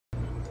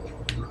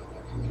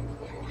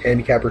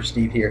Handicapper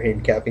Steve here,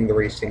 handicapping the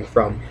racing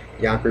from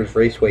Yonkers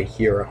Raceway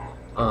here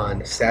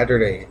on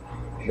Saturday,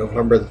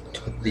 November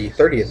the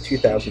 30th,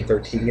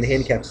 2013. I'm going to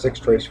handicap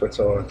 6 race with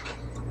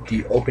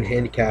the open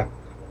handicap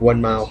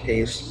 1 mile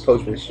pace,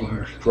 post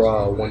position,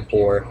 draw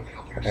 1-4,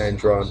 and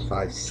draw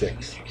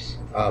 5-6.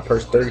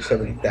 Purse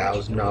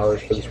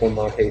 $37,000 for this 1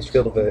 mile pace,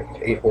 field of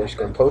 8 horse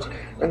gun post.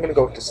 I'm going to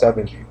go with the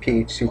 7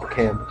 PH Super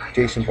Cam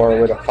Jason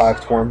Barlett at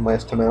 5-1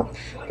 last time out.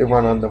 They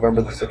run on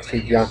November the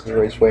 16th, Yonkers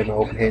Raceway in the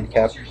open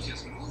handicap.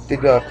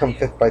 Did come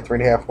 5th by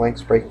 3.5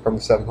 lengths, breaking from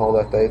the 7th hole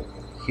that day.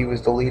 He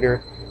was the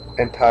leader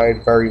and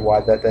tied very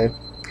wide that day.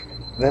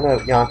 Then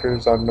at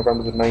Yonkers on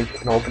November the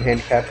 9th in open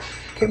handicap,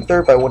 came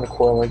 3rd by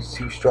 1.25 lengths,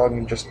 too strong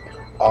and just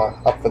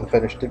up for the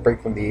finish. Did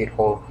break from the 8th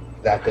hole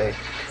that day.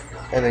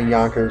 And then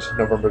Yonkers,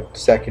 November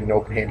 2nd in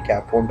open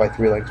handicap, won by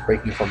 3 lengths,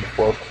 breaking from the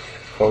 4th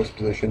post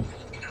position.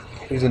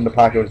 He was in the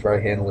pocket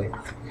very handily.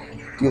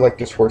 Do like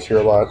this horse here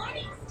a lot.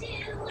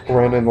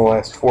 Ran in the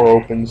last 4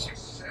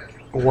 opens.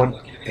 Won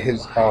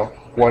his October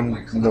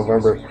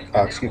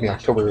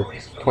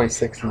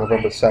 26th and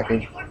November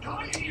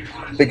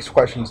 2nd. Biggest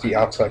question is the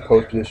outside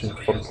post position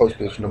from post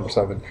position number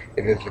 7.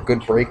 If it's a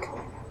good break,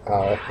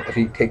 if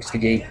he takes the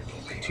gate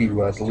to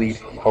the lead,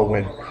 he'll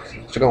win.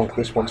 So going with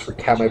this one's for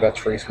Cat My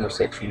Bets race number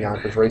 6 from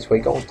Yonkers Raceway.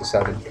 Going with the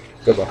 7.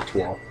 Good luck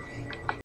to all.